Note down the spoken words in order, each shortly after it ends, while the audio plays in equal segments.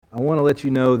I want to let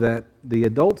you know that the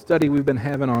adult study we've been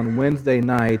having on Wednesday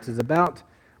nights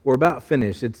we're about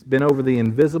finished. It's been over the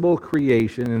invisible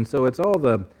creation, and so it's all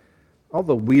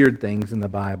the weird things in the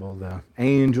Bible, the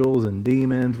angels and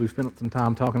demons. We've spent some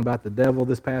time talking about the devil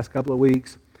this past couple of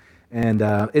weeks, and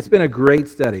it's been a great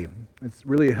study. It's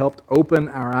really helped open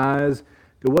our eyes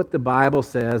to what the Bible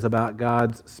says about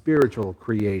God's spiritual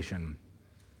creation.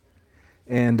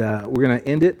 And we're going to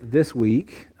end it this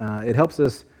week. It helps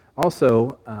us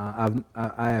also,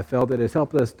 I have felt that it's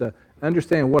helped us to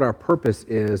understand what our purpose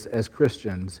is as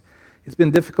Christians. It's been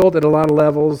difficult at a lot of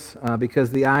levels because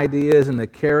the ideas and the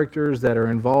characters that are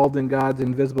involved in God's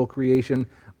invisible creation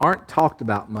aren't talked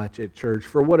about much at church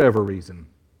for whatever reason.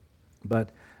 But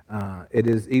it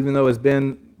is, even though it's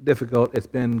been difficult, it's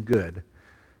been good.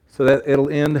 So that it'll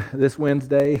end this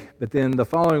Wednesday, but then the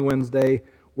following Wednesday,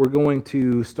 we're going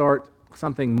to start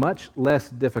something much less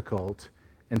difficult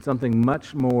and something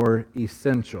much more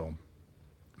essential.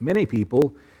 Many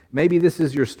people, maybe this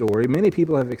is your story, many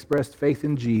people have expressed faith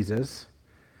in Jesus,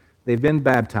 they've been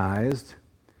baptized,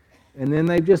 and then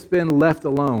they've just been left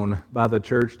alone by the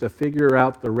church to figure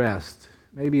out the rest.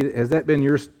 Maybe, has that been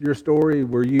your story,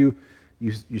 where you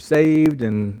saved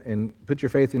and put your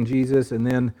faith in Jesus, and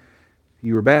then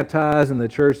you were baptized and the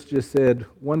church just said,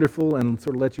 wonderful, and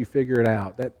sort of let you figure it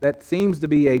out? That seems to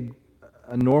be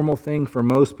a normal thing for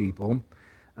most people.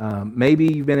 Maybe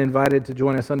you've been invited to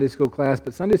join a Sunday school class,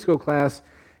 but Sunday school class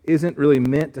isn't really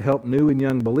meant to help new and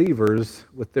young believers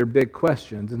with their big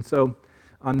questions. And so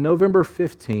on November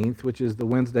 15th, which is the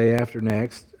Wednesday after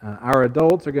next, our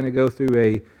adults are going to go through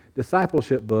a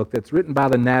discipleship book that's written by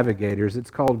the Navigators.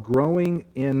 It's called Growing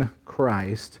in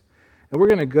Christ. And we're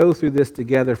going to go through this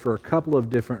together for a couple of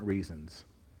different reasons.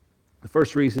 The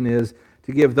first reason is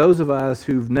to give those of us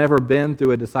who've never been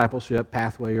through a discipleship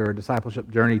pathway or a discipleship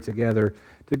journey together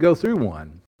to go through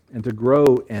one and to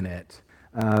grow in it.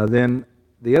 Then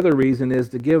the other reason is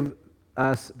to give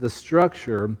us the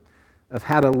structure of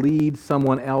how to lead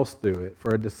someone else through it,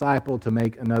 for a disciple to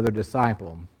make another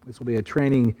disciple. This will be a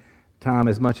training time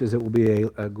as much as it will be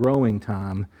a growing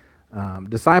time.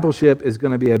 Discipleship is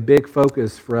going to be a big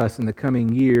focus for us in the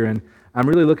coming year, and I'm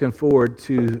really looking forward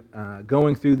to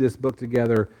going through this book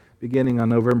together beginning on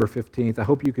November 15th. I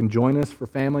hope you can join us for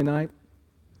family night.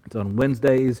 It's on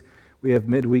Wednesdays. We have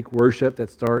midweek worship that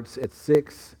starts at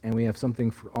 6, and we have something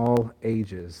for all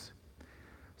ages.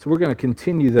 So we're going to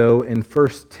continue, though, in 1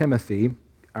 Timothy,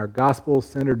 our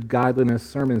gospel-centered godliness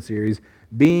sermon series,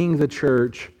 Being the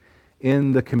Church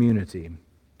in the Community.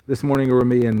 This morning we're going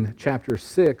to be in chapter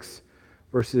 6,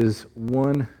 verses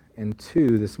 1 and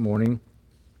 2 this morning.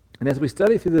 And as we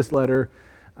study through this letter,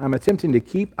 I'm attempting to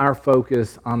keep our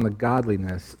focus on the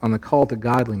godliness, on the call to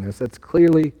godliness that's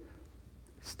clearly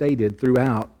stated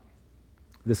throughout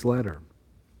this letter.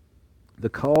 The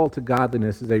call to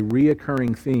godliness is a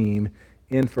reoccurring theme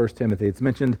in 1 Timothy. It's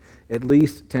mentioned at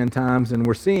least 10 times, and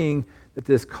we're seeing that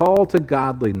this call to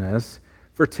godliness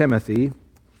for Timothy,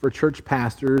 for church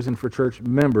pastors, and for church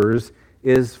members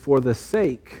is for the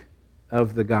sake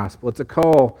of the gospel. It's a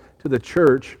call to the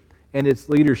church and its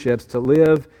leaderships to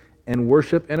live and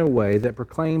worship in a way that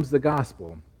proclaims the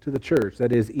gospel to the church,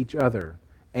 that is, each other,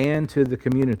 and to the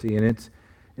community. And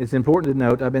it's important to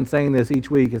note, I've been saying this each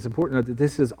week, it's important to note that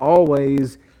this is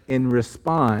always in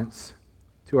response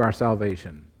to our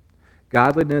salvation.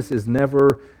 Godliness is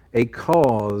never a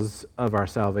cause of our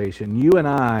salvation. You and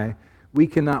I, we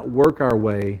cannot work our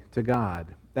way to God.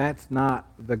 That's not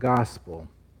the gospel.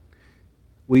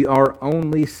 We are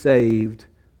only saved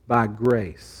by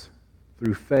grace,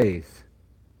 through faith.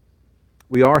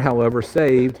 We are, however,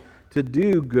 saved to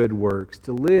do good works,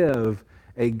 to live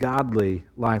a godly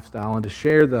lifestyle, and to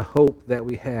share the hope that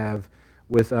we have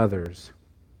with others.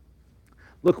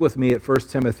 Look with me at 1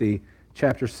 Timothy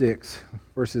chapter 6,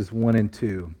 verses 1 and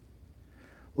 2.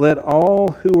 Let all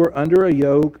who are under a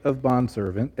yoke of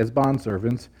as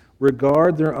bondservants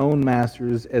regard their own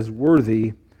masters as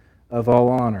worthy of all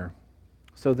honor,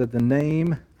 so that the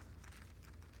name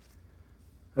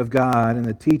of God and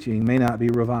the teaching may not be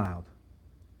reviled.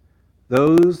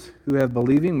 Those who have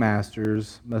believing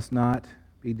masters must not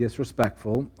be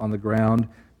disrespectful on the ground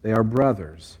they are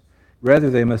brothers. Rather,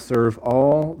 they must serve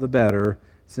all the better,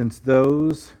 since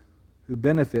those who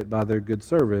benefit by their good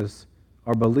service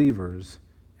are believers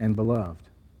and beloved.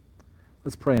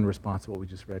 Let's pray in response to what we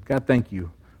just read. God, thank you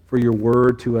for your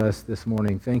word to us this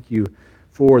morning. Thank you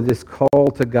for this call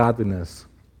to godliness.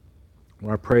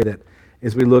 Lord, I pray that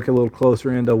as we look a little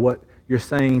closer into what you're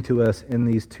saying to us in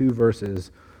these two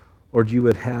verses, Lord, you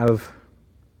would have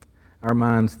our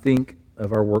minds think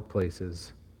of our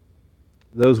workplaces,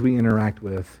 those we interact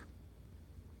with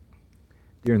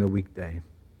during the weekday.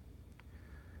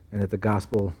 and that the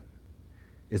gospel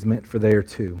is meant for there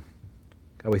too.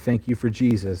 God, we thank you for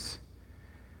Jesus.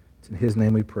 It's in his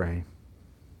name we pray.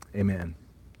 Amen.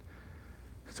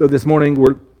 So this morning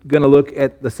we're going to look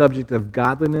at the subject of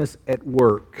godliness at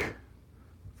work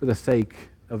for the sake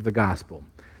of the gospel.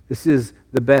 This is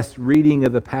the best reading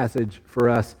of the passage for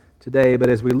us today, but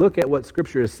as we look at what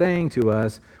Scripture is saying to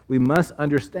us, we must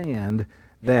understand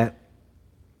that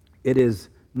it is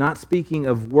not speaking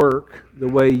of work the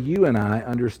way you and I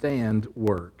understand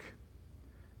work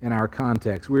in our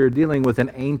context. We're dealing with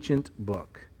an ancient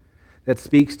book that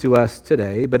speaks to us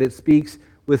today, but it speaks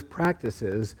with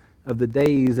practices of the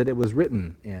days that it was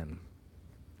written in.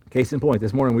 Case in point,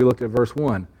 this morning we looked at verse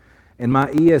 1, and my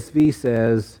ESV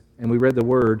says, and we read the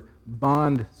word,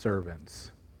 bond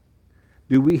servants.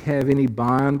 Do we have any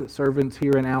bond servants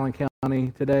here in Allen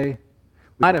County today? We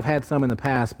might have had some in the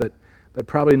past, but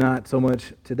probably not so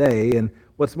much today. And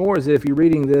what's more is if you're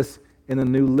reading this in the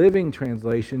New Living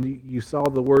Translation, you saw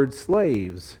the word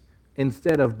slaves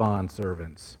instead of bond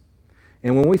servants.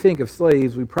 And when we think of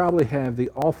slaves, we probably have the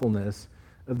awfulness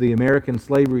of the American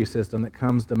slavery system that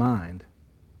comes to mind.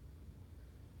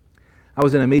 I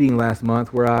was in a meeting last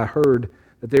month where I heard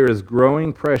that there is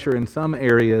growing pressure in some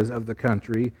areas of the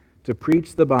country to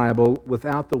preach the Bible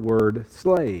without the word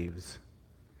slaves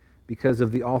because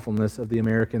of the awfulness of the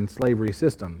American slavery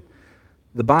system.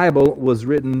 The Bible was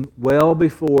written well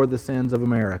before the sins of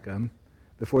America,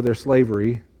 before their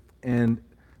slavery, and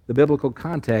the biblical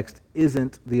context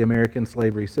isn't the American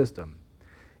slavery system.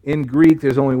 In Greek,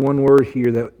 there's only one word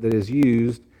here that is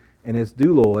used, and it's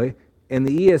douloi. In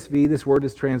the ESV, this word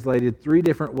is translated three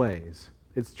different ways.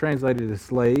 It's translated as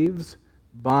slaves,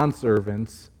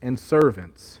 bondservants, and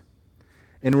servants.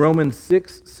 In Romans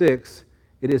 6:6,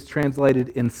 it is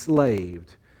translated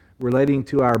enslaved, relating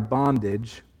to our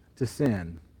bondage to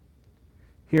sin.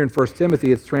 Here in 1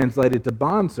 Timothy, it's translated to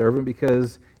bondservant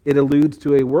because it alludes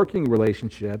to a working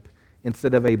relationship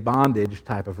instead of a bondage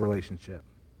type of relationship.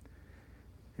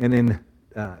 And in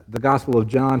the Gospel of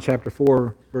John, chapter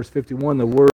 4, verse 51, the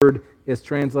word is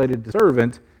translated to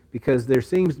servant because there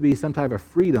seems to be some type of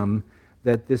freedom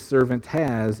that this servant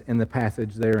has in the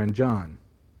passage there in John.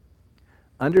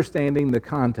 Understanding the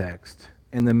context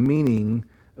and the meaning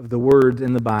of the words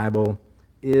in the Bible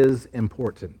is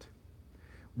important.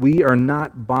 We are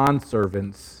not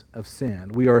bondservants of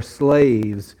sin. We are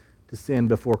slaves to sin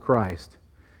before Christ.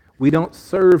 We don't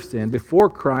serve sin. Before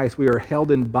Christ, we are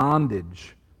held in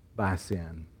bondage by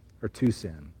sin or to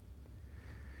sin.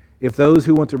 If those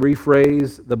who want to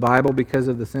rephrase the Bible because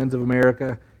of the sins of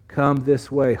America come this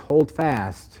way, hold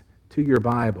fast to your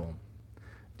Bible.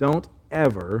 Don't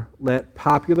ever let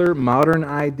popular modern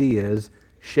ideas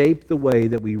shape the way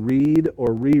that we read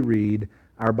or reread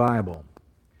our Bible.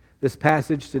 This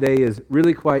passage today is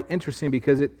really quite interesting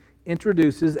because it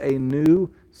introduces a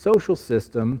new social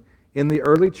system in the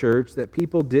early church that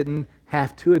people didn't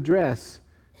have to address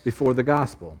before the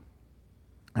gospel.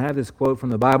 I have this quote from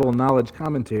the Bible Knowledge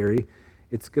Commentary.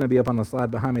 It's going to be up on the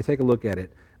slide behind me. Take a look at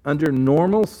it. Under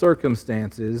normal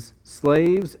circumstances,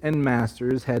 slaves and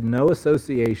masters had no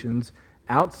associations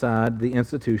outside the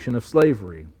institution of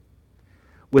slavery.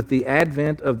 With the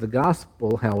advent of the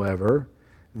gospel, however,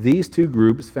 these two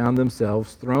groups found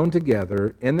themselves thrown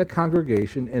together in the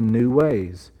congregation in new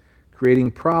ways,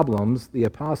 creating problems the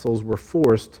apostles were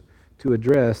forced to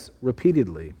address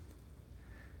repeatedly.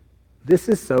 This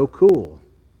is so cool.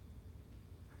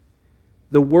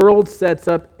 The world sets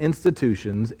up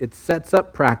institutions, it sets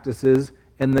up practices,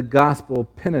 and the gospel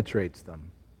penetrates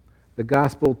them. The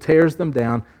gospel tears them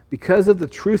down. Because of the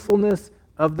truthfulness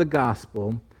of the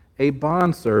gospel, a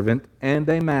bondservant and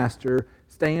a master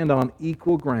stand on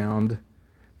equal ground.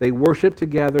 They worship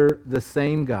together the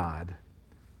same God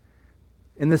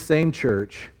in the same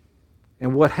church.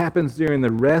 And what happens during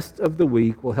the rest of the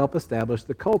week will help establish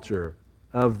the culture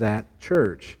of that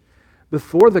church.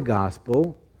 Before the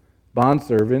gospel,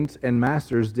 bondservants and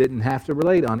masters didn't have to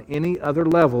relate on any other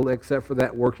level except for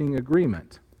that working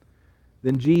agreement.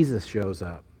 Then Jesus shows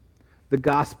up. The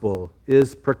gospel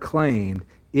is proclaimed.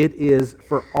 It is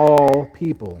for all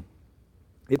people.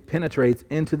 It penetrates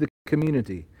into the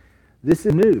community. This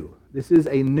is new. This is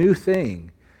a new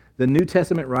thing. The New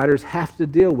Testament writers have to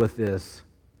deal with this.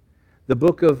 The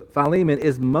book of Philemon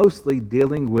is mostly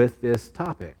dealing with this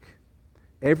topic.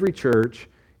 Every church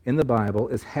in the Bible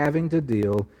is having to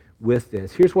deal with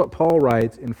this. Here's what Paul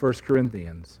writes in 1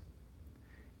 Corinthians.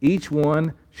 Each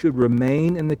one should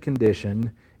remain in the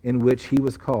condition in which he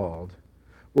was called.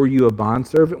 Were you a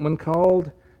bondservant when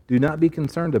called? Do not be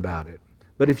concerned about it.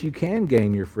 But if you can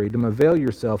gain your freedom, avail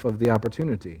yourself of the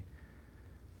opportunity.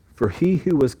 For he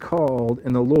who was called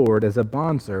in the Lord as a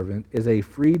bondservant is a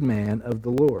freedman of the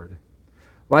Lord.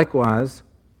 Likewise,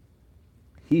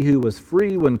 he who was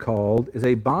free when called is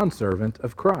a bondservant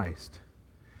of Christ.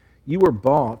 You were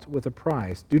bought with a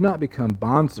price. Do not become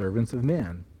bondservants of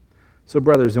men. So,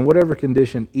 brothers, in whatever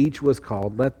condition each was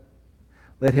called,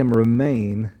 let him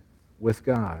remain with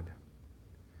God.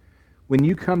 When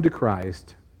you come to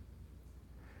Christ,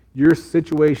 your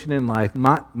situation in life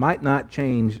might not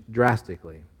change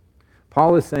drastically.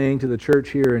 Paul is saying to the church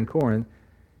here in Corinth,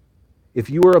 if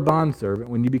you were a bondservant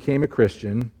when you became a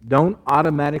Christian, don't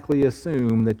automatically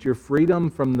assume that your freedom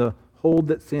from the hold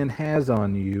that sin has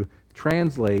on you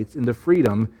translates into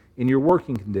freedom in your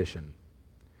working condition.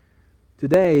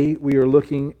 Today, we are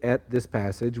looking at this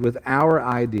passage with our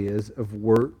ideas of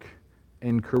work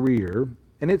and career,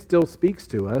 and it still speaks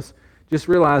to us. Just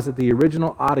realize that the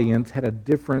original audience had a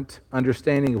different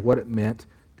understanding of what it meant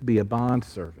to be a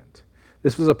bondservant.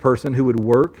 This was a person who would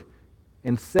work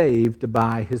and save to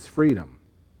buy his freedom.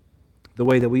 The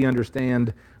way that we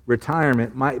understand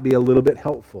retirement might be a little bit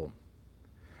helpful.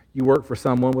 You work for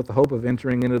someone with the hope of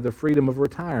entering into the freedom of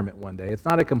retirement one day. It's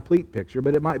not a complete picture,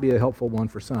 but it might be a helpful one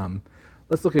for some.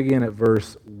 Let's look again at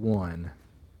verse 1.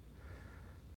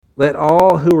 Let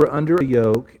all who are under a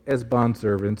yoke as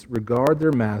bondservants regard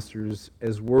their masters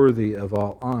as worthy of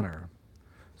all honor,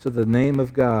 so the name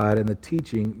of God and the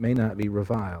teaching may not be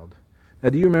reviled. Now,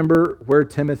 do you remember where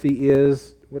Timothy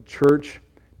is, what church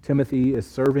Timothy is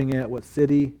serving at, what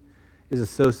city is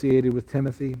associated with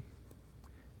Timothy?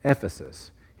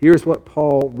 Ephesus. Here's what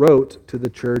Paul wrote to the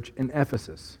church in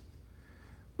Ephesus.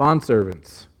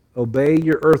 Bondservants, obey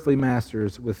your earthly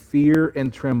masters with fear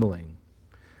and trembling,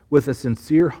 with a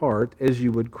sincere heart as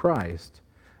you would Christ,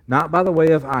 not by the way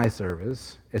of eye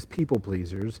service, as people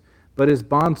pleasers, but as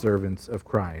bondservants of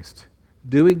Christ,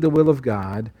 doing the will of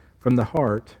God from the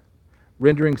heart,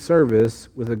 rendering service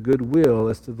with a good will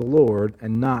as to the Lord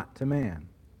and not to man,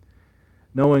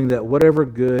 knowing that whatever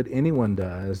good anyone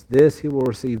does, this he will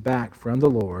receive back from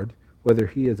the Lord, whether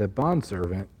he is a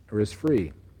bondservant or is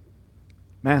free.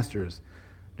 Masters,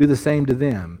 do the same to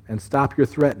them, and stop your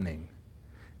threatening,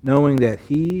 knowing that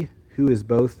he who is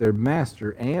both their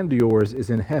master and yours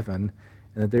is in heaven,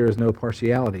 and that there is no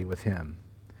partiality with him.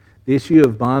 The issue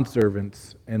of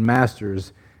bondservants and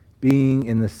masters being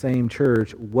in the same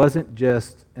church wasn't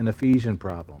just an Ephesian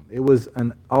problem. It was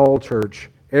an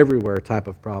all-church, everywhere type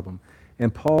of problem.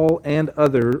 And Paul and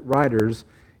other writers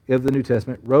of the New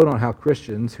Testament wrote on how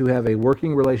Christians who have a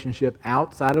working relationship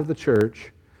outside of the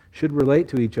church should relate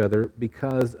to each other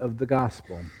because of the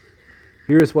gospel.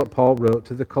 Here is what Paul wrote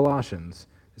to the Colossians.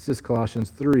 This is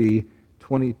Colossians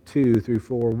 3:22 through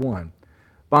 4:1.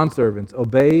 Bondservants,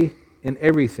 obey in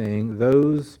everything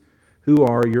those who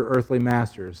are your earthly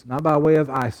masters, not by way of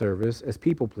eye service as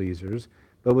people pleasers,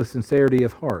 but with sincerity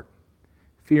of heart,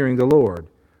 fearing the Lord.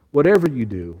 Whatever you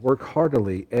do, work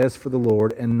heartily as for the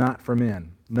Lord and not for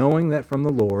men, knowing that from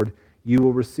the Lord you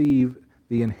will receive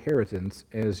the inheritance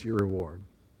as your reward.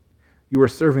 You are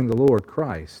serving the Lord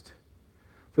Christ.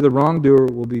 For the wrongdoer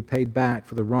will be paid back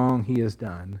for the wrong he has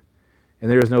done, and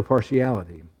there is no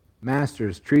partiality.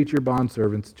 Masters, treat your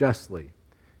bondservants justly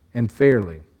and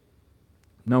fairly,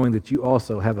 knowing that you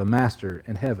also have a master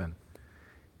in heaven.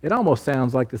 It almost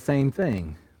sounds like the same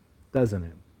thing, doesn't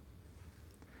it?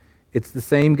 It's the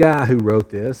same guy who wrote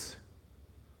this.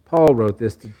 Paul wrote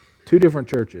this to two different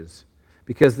churches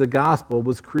because the gospel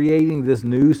was creating this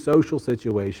new social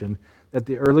situation that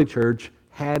the early church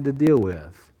had to deal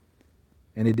with,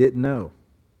 and he didn't know.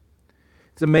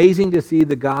 It's amazing to see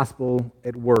the gospel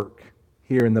at work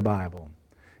here in the Bible.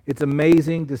 It's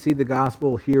amazing to see the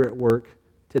gospel here at work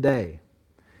today.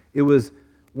 It was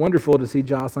wonderful to see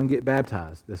Jocelyn get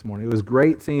baptized this morning. It was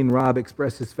great seeing Rob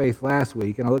express his faith last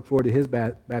week, and I look forward to his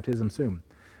baptism soon.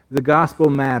 The gospel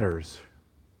matters.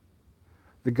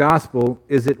 The gospel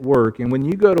is at work, and when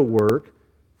you go to work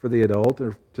for the adult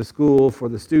or to school for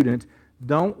the student,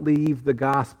 don't leave the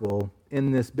gospel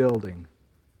in this building.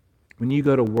 When you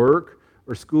go to work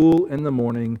or school in the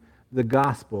morning, the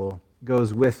gospel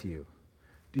goes with you.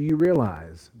 Do you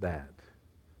realize that?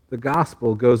 The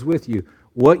gospel goes with you.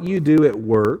 What you do at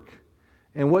work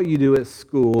and what you do at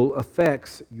school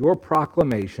affects your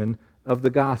proclamation of the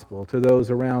gospel to those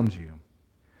around you.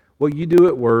 What you do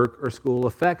at work or school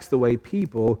affects the way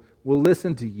people will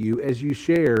listen to you as you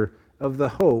share of the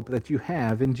hope that you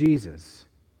have in Jesus.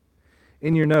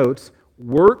 In your notes,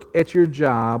 work at your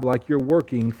job like you're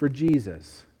working for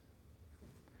Jesus.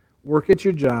 Work at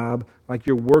your job like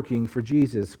you're working for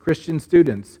Jesus. Christian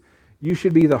students, you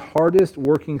should be the hardest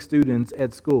working students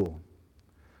at school.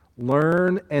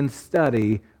 Learn and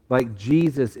study like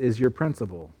Jesus is your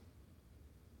principal.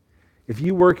 If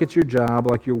you work at your job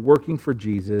like you're working for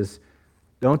Jesus,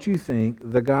 don't you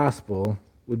think the gospel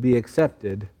would be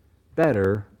accepted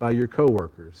better by your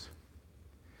coworkers?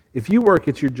 If you work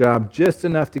at your job just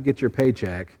enough to get your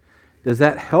paycheck, does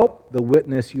that help the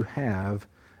witness you have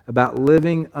about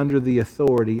living under the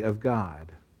authority of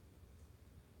God?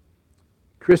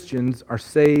 Christians are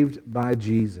saved by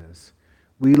Jesus.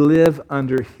 We live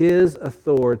under His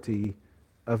authority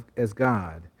as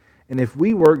God. And if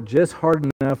we work just hard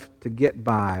enough to get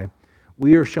by,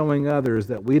 we are showing others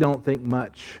that we don't think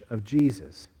much of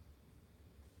Jesus.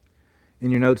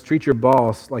 In your notes, treat your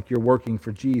boss like you're working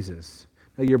for Jesus.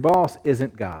 Now, your boss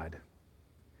isn't God.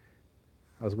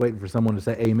 I was waiting for someone to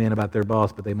say amen about their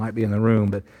boss, but they might be in the room.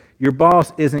 But your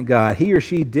boss isn't God. He or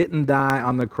she didn't die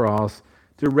on the cross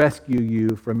to rescue you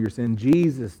from your sin.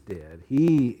 Jesus did.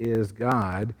 He is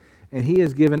God, and He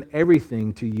has given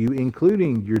everything to you,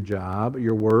 including your job,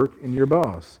 your work, and your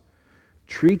boss.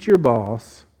 Treat your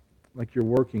boss like you're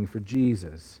working for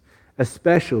Jesus,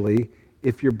 especially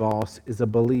if your boss is a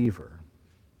believer.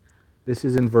 This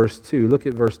is in verse 2. Look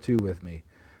at verse 2 with me.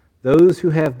 Those who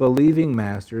have believing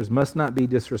masters must not be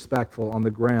disrespectful on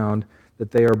the ground that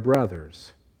they are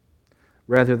brothers.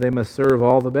 Rather, they must serve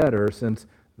all the better, since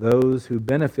those who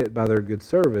benefit by their good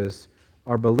service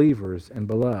are believers and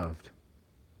beloved.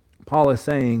 Paul is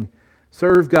saying,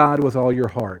 serve God with all your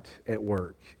heart at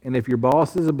work. And if your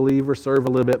boss is a believer, serve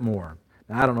a little bit more.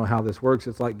 Now, I don't know how this works.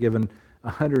 It's like giving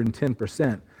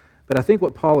 110%. But I think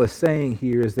what Paul is saying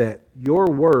here is that your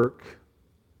work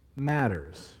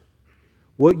matters.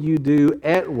 What you do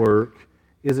at work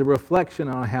is a reflection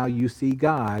on how you see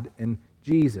God and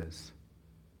Jesus.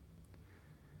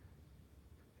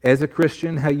 As a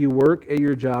Christian, how you work at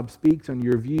your job speaks on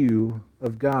your view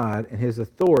of God and His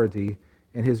authority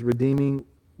and His redeeming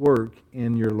work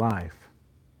in your life.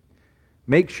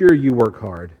 Make sure you work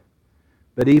hard,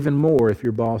 but even more if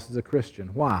your boss is a Christian.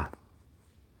 Why?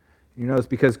 You know, it's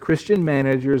because Christian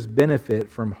managers benefit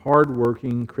from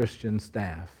hardworking Christian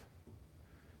staff.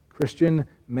 Christian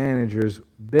managers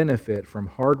benefit from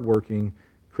hardworking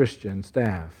Christian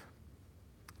staff.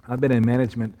 I've been in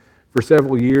management for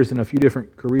several years in a few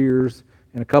different careers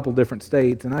in a couple different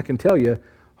states, and I can tell you,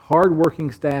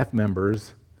 hardworking staff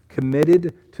members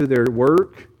committed to their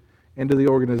work and to the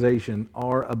organization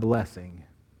are a blessing.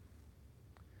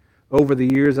 Over the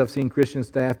years, I've seen Christian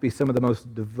staff be some of the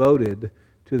most devoted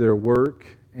to their work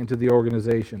and to the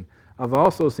organization. I've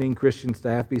also seen Christian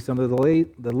staff be some of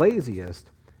the laziest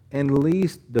and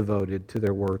least devoted to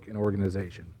their work and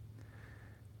organization.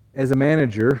 As a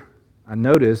manager, I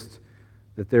noticed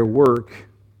that their work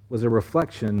was a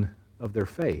reflection of their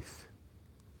faith.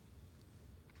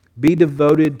 Be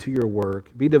devoted to your work.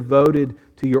 Be devoted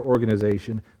to your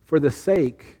organization for the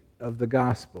sake of the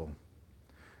gospel.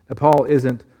 Now, Paul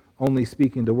isn't only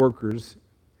speaking to workers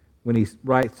when he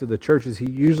writes to the churches.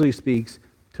 He usually speaks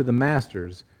to the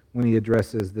masters when he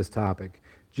addresses this topic.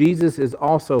 Jesus is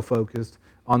also focused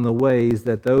on the ways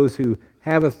that those who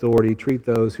have authority treat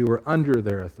those who are under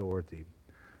their authority.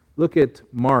 Look at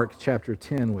Mark chapter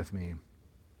 10 with me.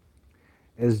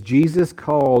 As Jesus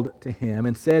called to him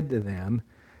and said to them,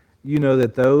 you know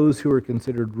that those who are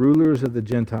considered rulers of the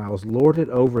Gentiles lord it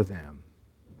over them,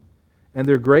 and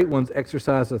their great ones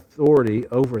exercise authority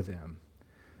over them.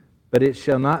 But it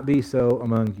shall not be so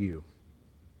among you.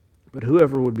 But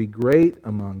whoever would be great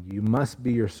among you must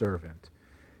be your servant,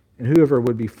 and whoever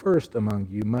would be first among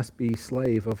you must be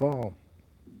slave of all.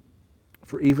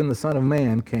 For even the Son of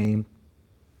Man came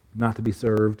not to be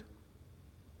served,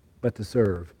 but to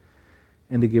serve,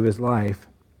 and to give his life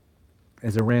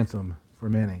as a ransom for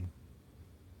many.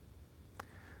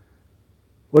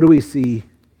 What do we see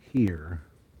here?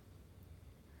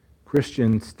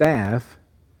 Christian staff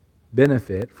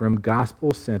benefit from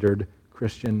gospel-centered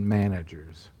Christian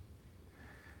managers.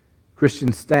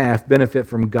 Christian staff benefit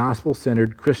from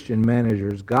gospel-centered Christian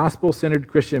managers. Gospel-centered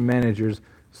Christian managers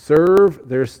serve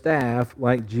their staff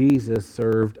like Jesus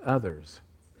served others.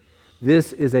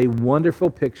 This is a wonderful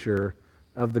picture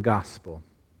of the gospel.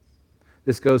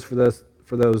 This goes for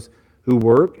those who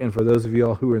work and for those of you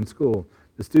all who are in school.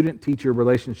 The student-teacher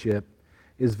relationship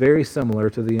is very similar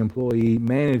to the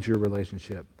employee-manager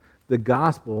relationship. The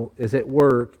gospel is at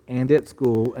work and at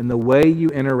school, and the way you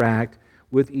interact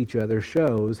with each other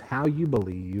shows how you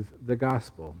believe the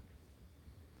gospel.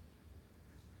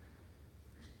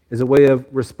 As a way of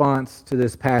response to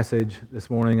this passage this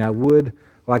morning, I would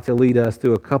like to lead us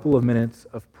through a couple of minutes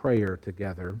of prayer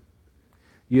together.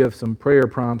 You have some prayer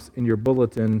prompts in your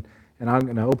bulletin, and I'm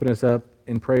going to open us up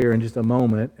in prayer in just a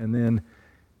moment, and then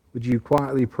would you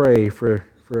quietly pray for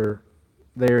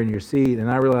there in your seat? And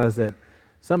I realize that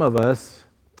some of us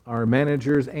our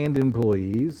managers and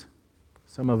employees.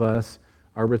 Some of us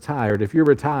are retired. If you're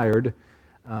retired,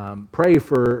 pray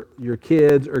for your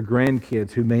kids or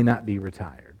grandkids who may not be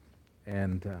retired.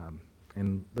 And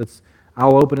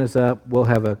I'll open us up. We'll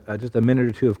have just a minute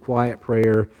or two of quiet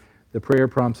prayer. The prayer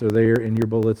prompts are there in your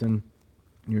bulletin,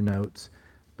 your notes.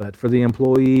 But for the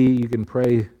employee, you can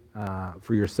pray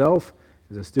for yourself.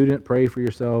 As a student, pray for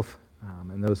yourself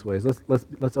in those ways.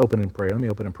 Let's open in prayer. Let me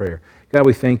open in prayer. God,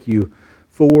 we thank you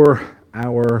for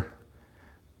our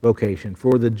vocation,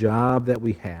 for the job that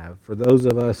we have. For those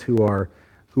of us who are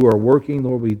working,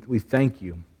 Lord, we thank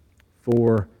you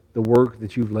for the work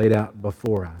that you've laid out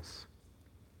before us.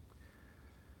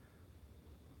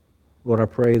 Lord, I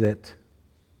pray that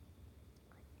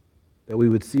we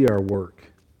would see our work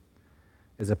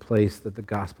as a place that the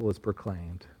gospel is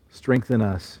proclaimed. Strengthen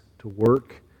us to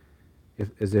work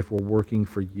as if we're working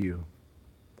for you,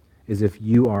 as if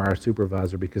you are our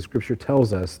supervisor, because Scripture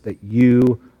tells us that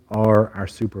you are our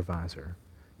supervisor.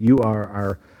 You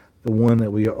are the one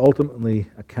that we are ultimately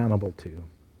accountable to.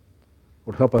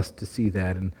 Lord, help us to see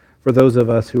that. And for those of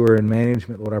us who are in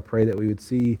management, Lord, I pray that we would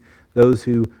see those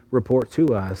who report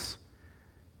to us,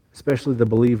 especially the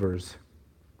believers,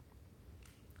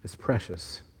 as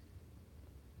precious.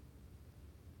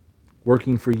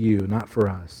 Working for you, not for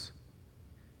us.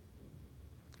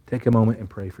 Take a moment and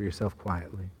pray for yourself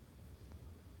quietly.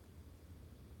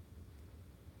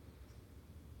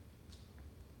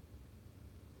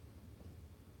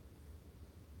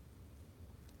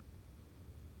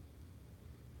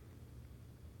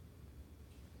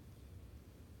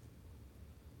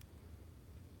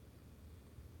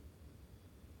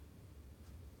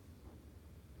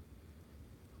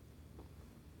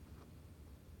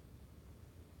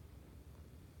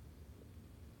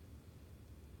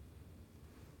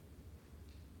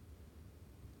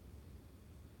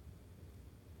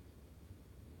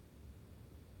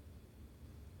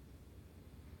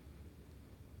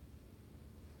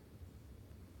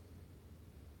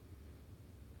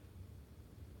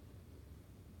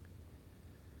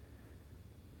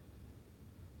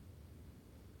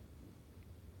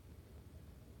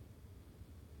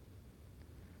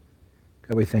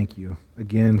 God, we thank you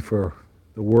again for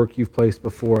the work you've placed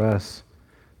before us,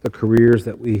 the careers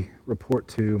that we report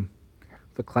to,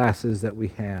 the classes that we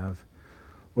have.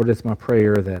 Lord, it's my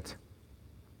prayer that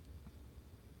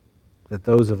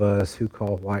those of us who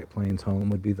call White Plains home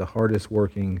would be the hardest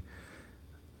working,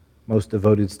 most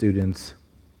devoted students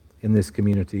in this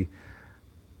community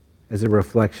as a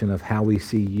reflection of how we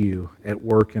see you at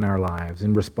work in our lives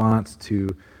in response to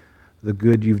the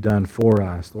good you've done for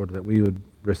us, Lord, that we would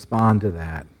respond to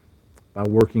that by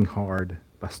working hard,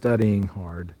 by studying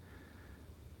hard,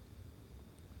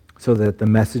 so that the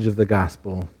message of the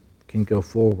gospel can go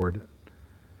forward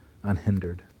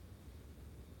unhindered.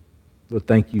 Lord,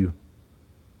 thank you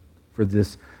for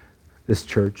this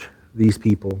church, these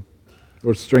people.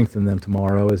 Lord, strengthen them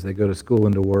tomorrow as they go to school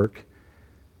and to work,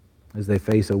 as they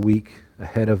face a week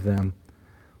ahead of them.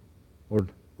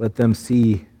 Lord, let them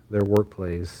see their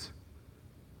workplace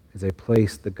as a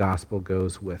place the gospel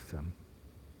goes with them.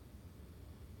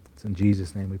 It's in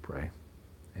Jesus' name we pray.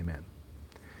 Amen.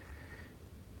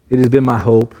 It has been my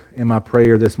hope and my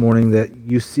prayer this morning that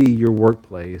you see your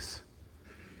workplace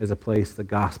as a place the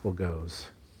gospel goes.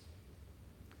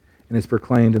 And it's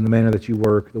proclaimed in the manner that you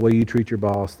work, the way you treat your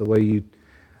boss, the way you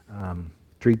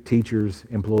treat teachers,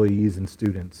 employees, and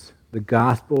students. The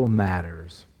gospel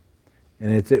matters,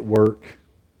 and it's at work.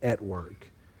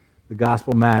 The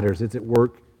gospel matters. It's at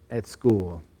work at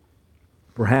school.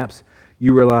 Perhaps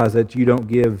you realize that you don't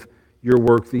give your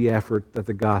work the effort that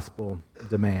the gospel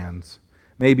demands.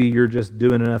 Maybe you're just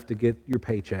doing enough to get your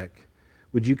paycheck.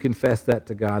 Would you confess that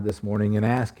to God this morning and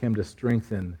ask Him to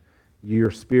strengthen your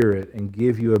spirit and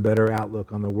give you a better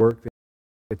outlook on the work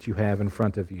that you have in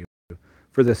front of you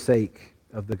for the sake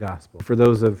of the gospel? For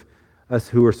those of us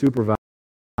who are supervisors,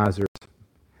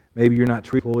 maybe you're not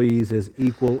treating employees as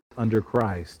equal under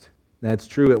Christ. That's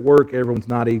true at work. Everyone's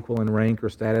not equal in rank or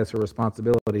status or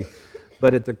responsibility.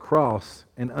 But at the cross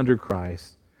and under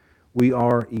Christ, we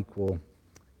are equal.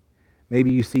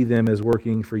 Maybe you see them as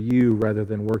working for you rather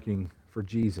than working for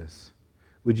Jesus.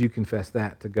 Would you confess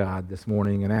that to God this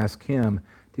morning and ask Him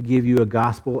to give you a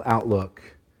gospel outlook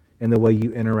in the way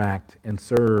you interact and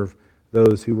serve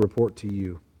those who report to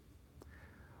you?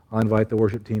 I'll invite the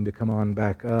worship team to come on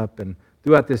back up. And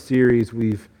throughout this series,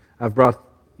 I've brought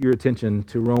your attention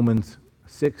to Romans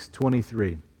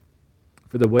 6:23.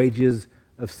 For the wages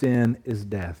of sin is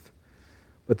death,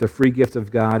 but the free gift of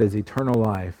God is eternal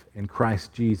life in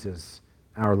Christ Jesus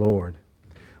our Lord.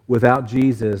 Without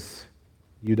Jesus,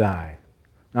 you die.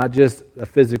 Not just a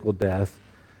physical death,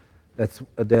 That's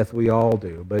a death we all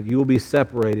do. But you will be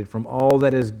separated from all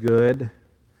that is good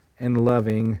and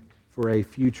loving for a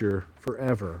future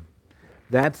forever.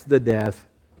 That's the death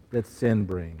that sin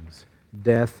brings.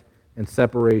 Death and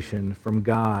separation from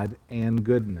God and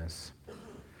goodness.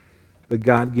 But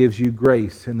God gives you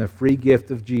grace in the free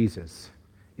gift of Jesus.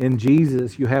 In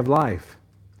Jesus, you have life,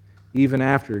 even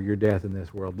after your death in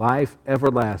this world. Life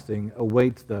everlasting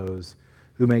awaits those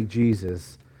who make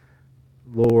Jesus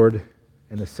Lord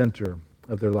and the center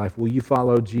of their life. Will you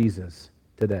follow Jesus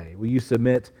today? Will you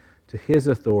submit to his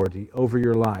authority over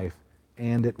your life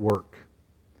and at work?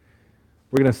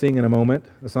 We're going to sing in a moment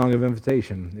a song of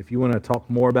invitation. If you want to talk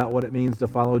more about what it means to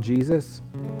follow Jesus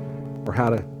or how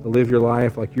to live your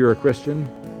life like you're a Christian,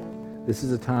 this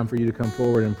is a time for you to come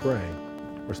forward and pray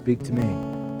or speak to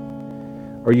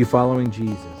me. Are you following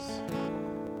Jesus?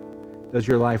 Does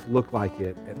your life look like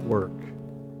it at work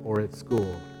or at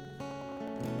school?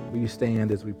 Will you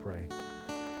stand as we pray?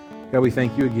 God, we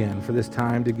thank you again for this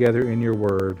time together in your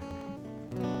word.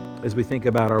 As we think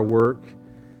about our work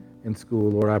in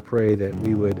school, Lord, I pray that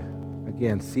we would,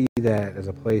 again, see that as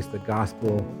a place the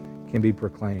gospel can be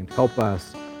proclaimed. Help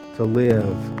us to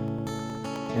live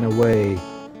in a way,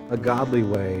 a godly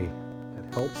way,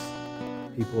 that helps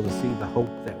people to see the hope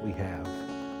that we have.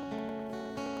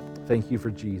 Thank you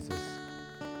for Jesus.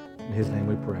 In his name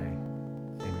we pray.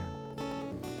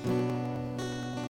 Amen.